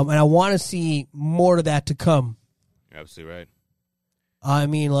 And I want to see more of that to come. You're absolutely right. I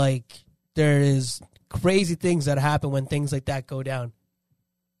mean, there is crazy things that happen when things like that go down.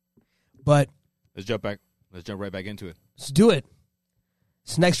 But let's jump right back into it. Let's do it.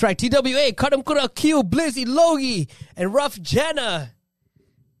 This next track, TWA, Kadam Kurl, Q, Blizzy, Logie, and Rough Jenna.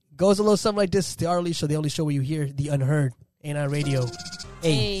 Goes a little something like this. The RLE Show, the only show where you hear the unheard. Ain't on radio.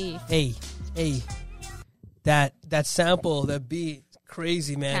 Hey. That sample, that beat,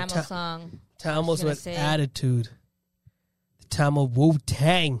 crazy, man. Tamil song. Tamils with attitude. The Tamil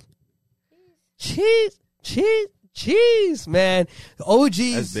Wu-Tang. Cheese, man. The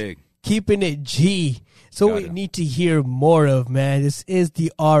OGs. That's big. Keeping it G. So we need to hear more of, man. This is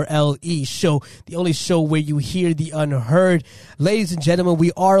the RLE Show, the only show where you hear the unheard. Ladies and gentlemen,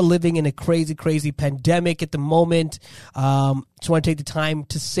 we are living in a crazy pandemic at the moment. Just want to take the time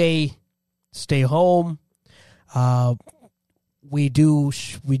to say, stay home. we do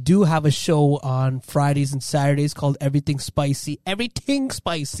have a show on Fridays and Saturdays called Everything Spicy. Everything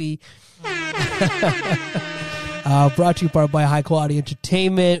Spicy. Brought to you part by High Quality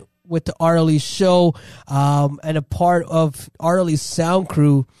Entertainment with the RLE Show, and a part of RLE's sound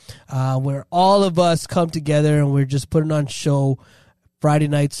crew, where all of us come together and we're just putting on show Friday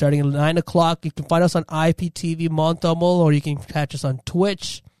night starting at 9 o'clock. You can find us on IPTV Montamol, or you can catch us on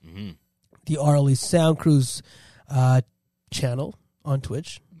Twitch, the RLE Sound Crew's channel on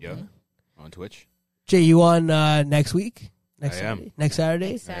Twitch. Yeah, on Twitch. Jay, you on next week? I am. Next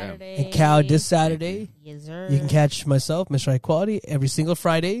Saturday? Next Saturday. And Kow this Saturday. Yes, sir. You can catch myself, MrHighQuality, every single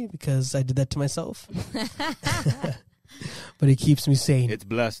Friday because I did that to myself. But it keeps me sane. It's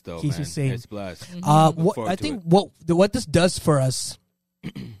blessed, though, Keeps man. me sane. It's blessed. I think what this does for us,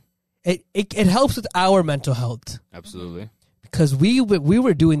 it helps with our mental health. Absolutely. Because we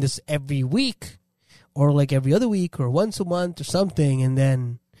were doing this every week, or like every other week, or once a month, or something, and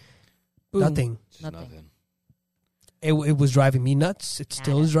then Boom. nothing. Just nothing. It was driving me nuts. It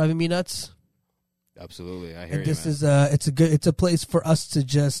still is driving me nuts. Absolutely, I hear And you, this man. is it's a place for us to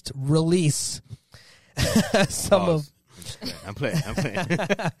just release some of. I'm playing.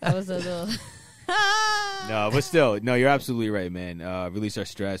 That was a little. No, but still, no, you're absolutely right, man. Release our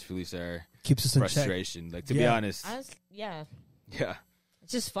stress, release our Keeps us in check. frustration. Like, to be honest, Yeah. yeah.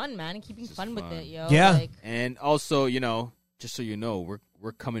 It's just fun, man. Keeping It's fun just with fun. it, yo. Yeah. Like, And also, just so you know,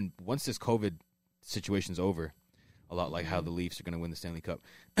 we're coming once this COVID situation's over. A lot like how the Leafs are going to win the Stanley Cup.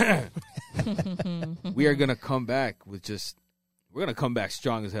 We are going to come back we're going to come back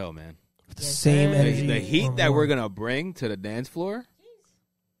strong as hell, man. The Yes, same sir. energy. The heat or that more. we're going to bring to the dance floor,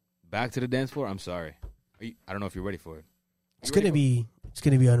 back to the dance floor, I'm sorry. I don't know if you're ready for it. It's gonna be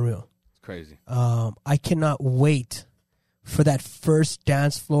unreal. It's crazy. I cannot wait for that first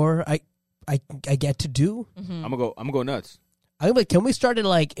dance floor I get to do. I'm gonna go nuts. I'm like, can we start at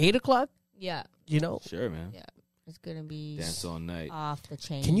like 8 o'clock? yeah. You know, Sure, man. Yeah. It's going to be Dance all night. off the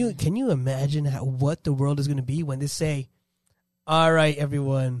chain. can you imagine what the world is gonna be when they say, "All right,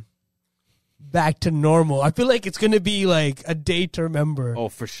 everyone, back to normal"? I feel like it's gonna be like a day to remember. Oh,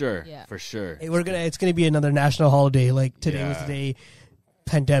 for sure. Yeah. For sure. It's gonna be another national holiday. Like today was Yeah. the day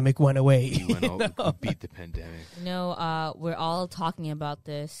pandemic went away. We went over, we beat the pandemic. We're all talking about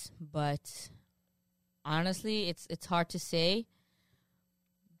this, but honestly, it's hard to say.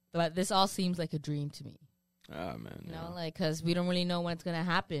 But this all seems like a dream to me. Oh, man. You know, like, because we don't really know when it's going to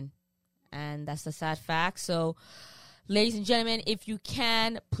happen. And that's the sad fact. So, ladies and gentlemen, if you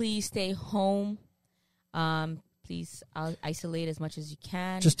can, please stay home. Please isolate as much as you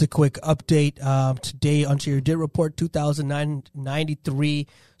can. Just a quick update. Today, Ontario did report 2,093.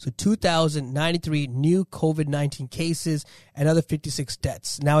 So 2,093 new COVID-19 cases and another 56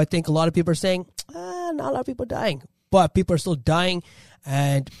 deaths. Now, I think a lot of people are saying, not a lot of people dying. But people are still dying,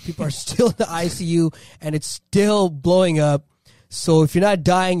 and people are still in the ICU, and it's still blowing up. So if you're not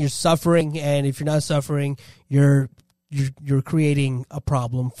dying, you're suffering. And if you're not suffering, you're creating a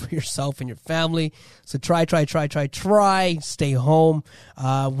problem for yourself and your family. So try, stay home.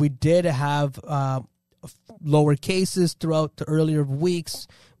 We did have lower cases throughout the earlier weeks,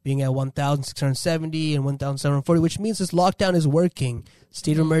 being at 1,670 and 1,740, which means this lockdown is working.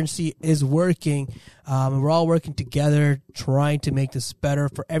 State of emergency is working. And we're all working together, trying to make this better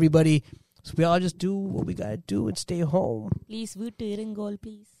for everybody. So we all just do what we got to do and stay home. Please vote to goal,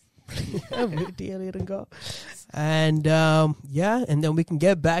 please. And and then we can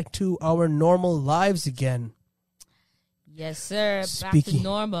get back to our normal lives again. Yes, sir. Back to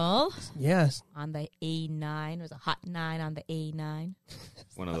normal. Yes. On the A9. There's a hot 9 on the A9.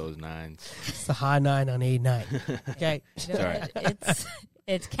 One of those nines. It's the high 9 on A9. Okay. You know,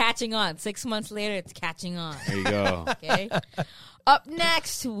 it's catching on. 6 months later, it's catching on. There you go. Okay. Up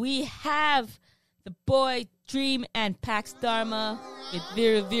next, we have the boy Dream and Pax Dharma with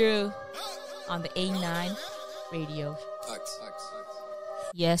Viru Viru on the A9 radio.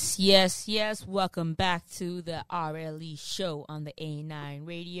 Yes. Welcome back to the RLE Show on the A9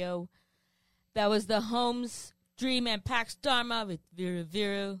 radio. That was the Holmes Dream and Pax Dharma with Viru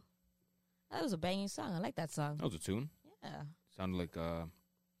Viru. That was a banging song. I like that song. That was a tune. Yeah. Sounded like the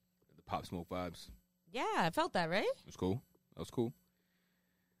Pop Smoke vibes. Yeah, I felt that, right? It was cool. That was cool.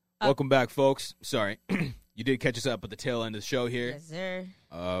 Welcome back, folks. Sorry. You did catch us up at the tail end of the show here. Yes, sir.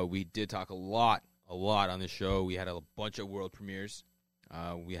 We did talk a lot on this show. We had a bunch of world premieres.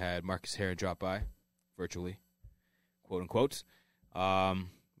 We had Marcus Haran drop by, virtually, quote unquote. We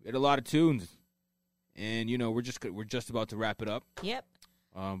had a lot of tunes, and we're just about to wrap it up. Yep.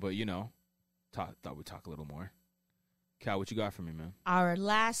 But thought we'd talk a little more. Kow, what you got for me, man? Our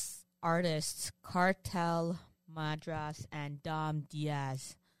last artist, Cartel Madras and Dom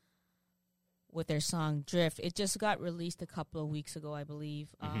Diaz with their song Drift. It just got released a couple of weeks ago, I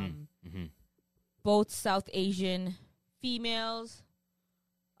believe. Both South Asian females.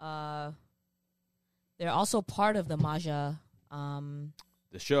 They're also part of the Maajja.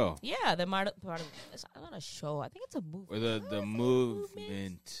 The show. Yeah, they're part of. It's not a show. I think it's a movement. Or the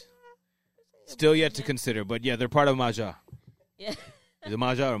movement. Still yet to consider, but yeah, they're part of Maajja. Yeah. Is it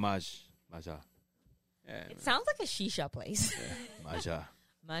Maajja or Maajja? Yeah, it sounds like a shisha place. Yeah, Maajja.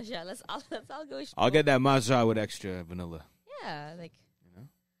 Maajja. Let's all go. I'll get that Maajja with extra vanilla. Yeah, like.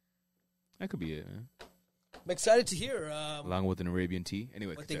 That could be it, man. I'm excited to hear. Along with an Arabian tea.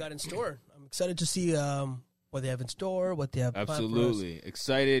 Anyway. What they got in store. I'm excited to see what they have in store, what they have planned for us. Absolutely.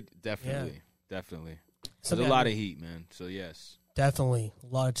 Excited, definitely. Yeah. Definitely. There's a lot of heat, man. So, yes. Definitely.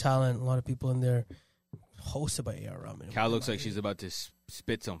 A lot of talent, a lot of people in there. Hosted by A.R. Rahman. Cal looks like she's about to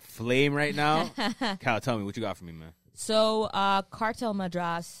spit some flame right now. Cal, tell me what you got for me, man. So, Cartel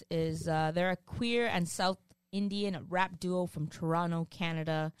Madras is, they're a queer and South Indian rap duo from Toronto,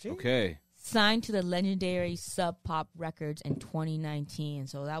 Canada. Okay. Signed to the legendary Sub Pop Records in 2019.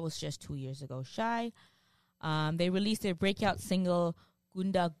 So that was just 2 years ago shy. They released their breakout single,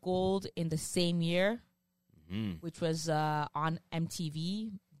 Gunda Gold, in the same year, which was on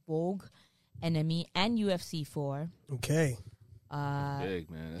MTV, Vogue, NME, and UFC 4. Okay. Big,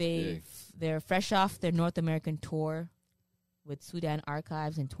 man. That's big. They're fresh off their North American tour with Sudan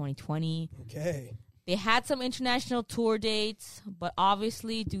Archives in 2020. Okay. They had some international tour dates, but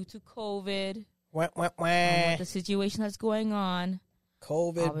obviously due to COVID, the situation that's going on,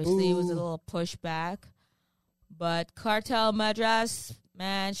 obviously it was a little pushback. But Cartel Madras,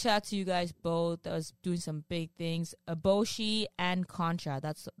 man, shout out to you guys both. That was doing some big things. Aboshi and Contra,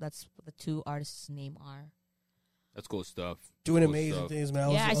 that's what the two artists' name are. That's cool stuff. Doing amazing things, man.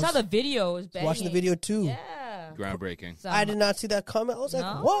 I saw the video. It was watching the video too. Yeah. Groundbreaking. I did not see that comment. I was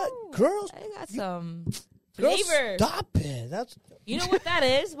like, what? Girls? I got some girls, flavor. Stop it. You know what that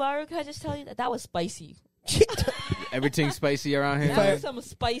is, Maru? Can I just tell you that was spicy? Everything spicy around here? That was some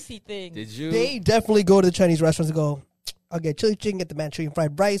spicy thing. Did you? They definitely go to the Chinese restaurants and go, I'll get chili chicken, get the Manchurian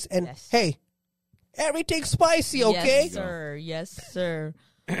fried rice, and hey, everything's spicy, okay? Yes, sir. Yes, sir.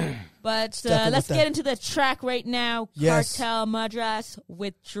 But let's get into the track right now. Yes. Cartel Madras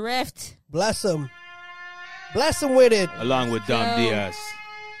with Drift. Bless him. Bless him with it. Along with Dom Diaz.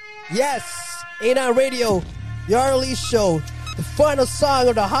 Yes. 89 Radio, the RLE Show, the final song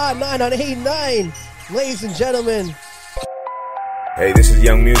of the Hot 9 on 89. Ladies and gentlemen. Hey, this is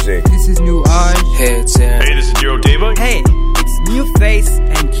Young Music. This is New Eye. Hey, it's Hey, this is Jiro Deva. Hey, it's New Face,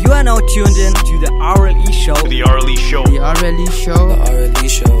 and you are now tuned in to the RLE Show. The RLE Show. The RLE Show. The RLE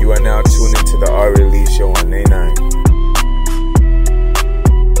Show. You are now tuned into the RLE Show on A9.